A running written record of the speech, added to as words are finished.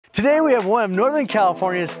Today we have one of Northern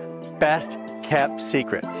California's best kept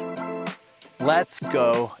secrets. Let's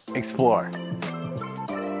go explore.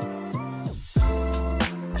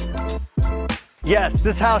 Yes,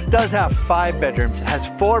 this house does have 5 bedrooms. It has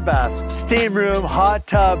 4 baths, steam room, hot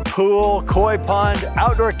tub, pool, koi pond,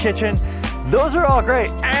 outdoor kitchen. Those are all great.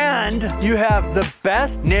 And you have the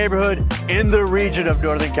best neighborhood in the region of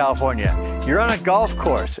Northern California. You're on a golf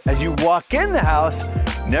course. As you walk in the house,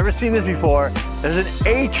 never seen this before, there's an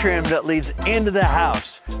atrium that leads into the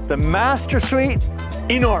house. The master suite,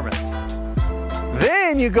 enormous.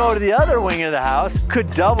 Then you go to the other wing of the house, could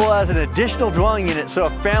double as an additional dwelling unit. So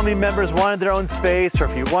if family members wanted their own space, or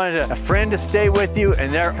if you wanted a friend to stay with you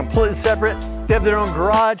and they're completely separate, they have their own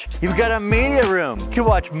garage. You've got a media room. You can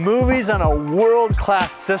watch movies on a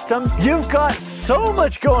world-class system. You've got so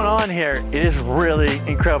much going on here. It is really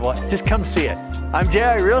incredible. Just come see it. I'm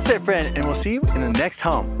Jerry, Real Estate Friend, and we'll see you in the next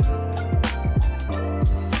home.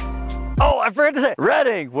 Oh, I forgot to say,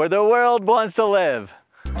 Redding, where the world wants to live.